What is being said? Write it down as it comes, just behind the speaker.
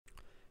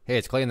Hey,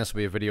 it's Clay, and this will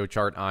be a video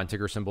chart on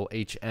ticker symbol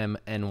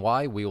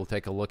HMNY. We will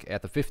take a look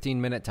at the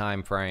 15-minute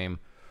time frame.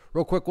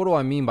 Real quick, what do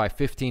I mean by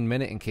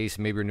 15-minute in case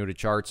maybe you're new to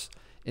charts?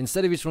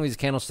 Instead of each one of these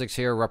candlesticks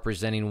here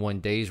representing 1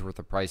 day's worth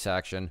of price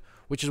action,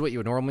 which is what you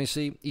would normally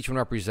see, each one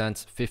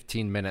represents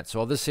 15 minutes.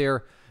 So this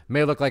here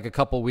may look like a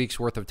couple weeks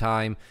worth of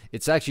time.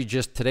 It's actually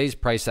just today's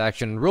price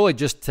action, really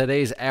just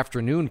today's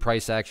afternoon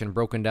price action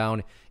broken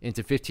down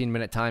into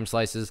 15-minute time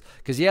slices.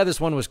 Because yeah, this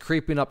one was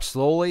creeping up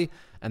slowly,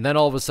 and then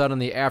all of a sudden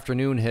the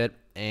afternoon hit,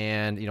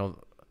 and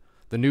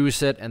the news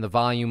hit and the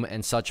volume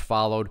and such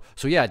followed.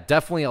 So yeah,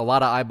 definitely a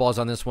lot of eyeballs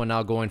on this one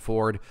now going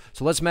forward.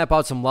 So let's map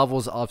out some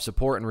levels of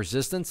support and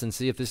resistance and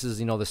see if this is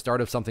the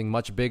start of something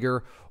much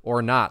bigger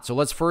or not. So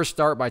let's first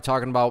start by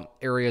talking about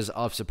areas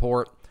of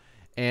support.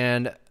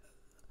 And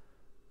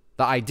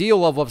the ideal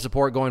level of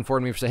support going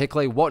forward, if you say, hey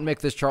Clay, what would make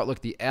this chart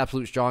look the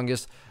absolute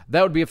strongest?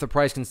 That would be if the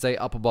price can stay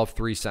up above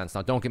 3 cents.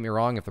 Now, don't get me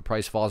wrong, if the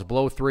price falls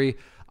below 3,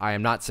 I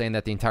am not saying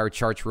that the entire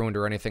chart's ruined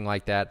or anything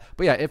like that.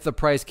 But yeah, if the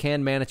price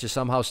can manage to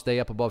somehow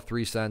stay up above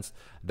 3 cents,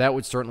 that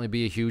would certainly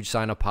be a huge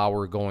sign of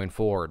power going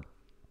forward.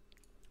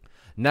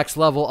 Next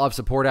level of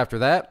support after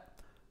that,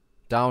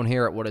 down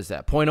here at, what is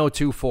that,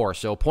 0.024.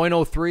 So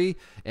 0.03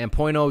 and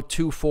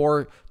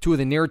 0.024, two of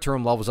the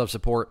near-term levels of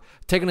support.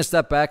 Taking a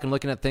step back and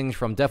looking at things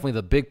from definitely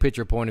the big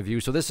picture point of view.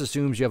 So this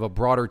assumes you have a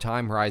broader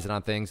time horizon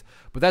on things,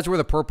 but that's where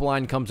the purple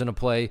line comes into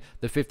play,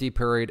 the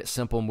 50-period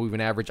simple moving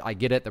average. I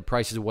get it, the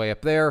price is way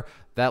up there,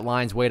 that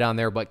line's way down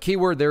there, but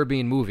keyword there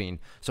being moving.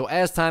 So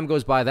as time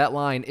goes by, that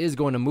line is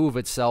going to move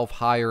itself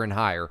higher and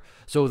higher.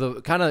 So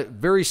the kind of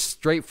very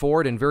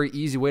straightforward and very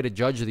easy way to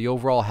judge the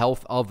overall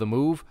health of the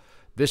move,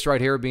 this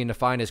right here being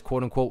defined as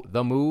quote-unquote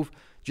the move,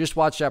 just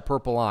watch that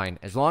purple line.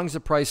 As long as the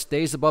price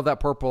stays above that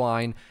purple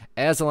line,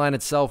 as the line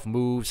itself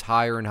moves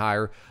higher and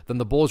higher, then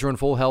the bulls are in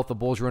full health, the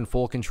bulls are in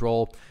full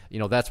control.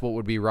 That's what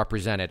would be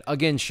represented.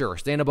 Again, sure,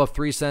 staying above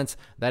 3 cents,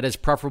 that is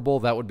preferable.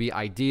 That would be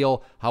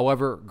ideal.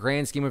 However,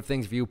 grand scheme of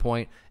things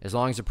viewpoint, as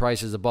long as the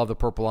price is above the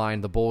purple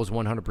line, the bulls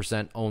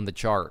 100% own the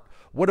chart.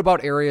 What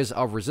about areas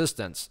of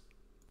resistance?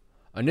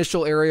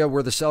 Initial area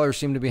where the sellers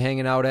seem to be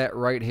hanging out at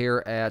right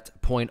here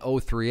at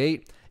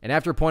 0.038. And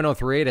after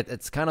 0.038,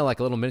 it's kind of like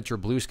a little miniature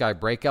blue sky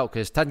breakout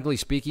because technically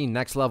speaking,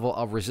 next level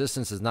of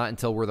resistance is not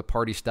until where the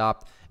party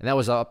stopped, and that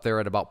was up there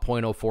at about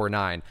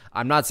 0.049.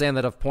 I'm not saying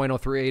that if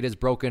 0.038 is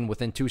broken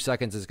within 2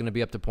 seconds, it's going to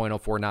be up to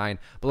 0.049.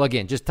 But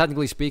again, just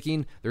technically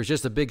speaking, there's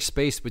just a big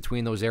space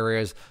between those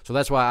areas. So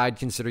that's why I'd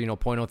consider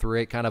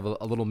 0.038 kind of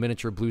a little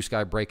miniature blue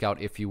sky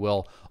breakout, if you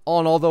will. All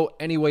in all, though,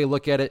 any way you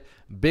look at it,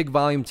 big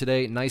volume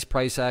today, nice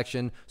price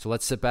action. So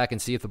let's sit back and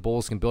see if the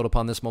bulls can build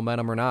upon this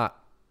momentum or not.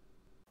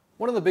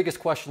 One of the biggest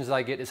questions that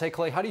I get is, hey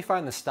Clay, how do you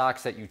find the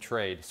stocks that you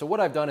trade? So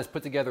what I've done is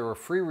put together a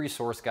free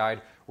resource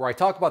guide where I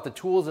talk about the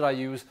tools that I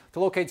use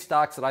to locate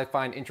stocks that I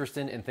find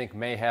interesting and think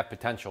may have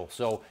potential.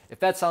 So if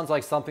that sounds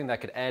like something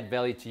that could add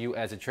value to you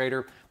as a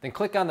trader, then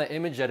click on the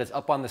image that is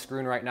up on the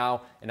screen right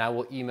now and I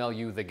will email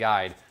you the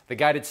guide. The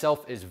guide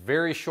itself is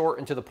very short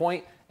and to the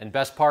point, and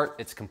best part,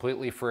 it's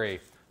completely free.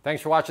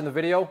 Thanks for watching the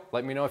video.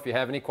 Let me know if you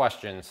have any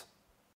questions.